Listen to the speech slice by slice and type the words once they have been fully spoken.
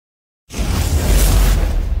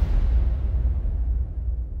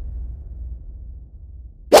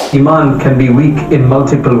Iman can be weak in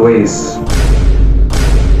multiple ways.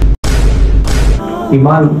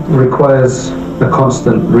 Iman requires a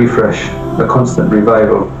constant refresh, a constant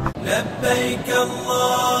revival.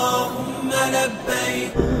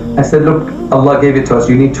 I said, look, Allah gave it to us,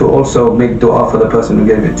 you need to also make dua for the person who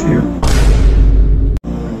gave it to you.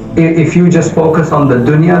 If you just focus on the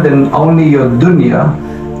dunya, then only your dunya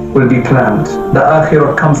will be planned. The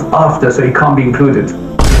akhirah comes after, so it can't be included.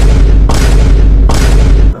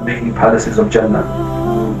 I'm making palaces of Jannah.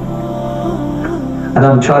 And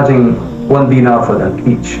I'm charging 1 dinar for them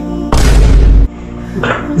each.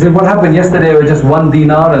 He said, what happened yesterday was just 1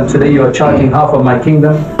 dinar and today you are charging half of my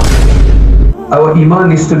kingdom? Our iman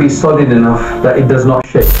needs to be solid enough that it does not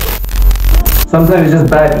shake. Sometimes it's just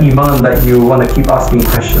bad iman that you want to keep asking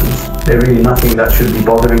questions. There's really nothing that should be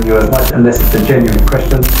bothering you as much unless it's a genuine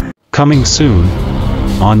question. Coming soon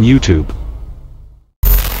on YouTube.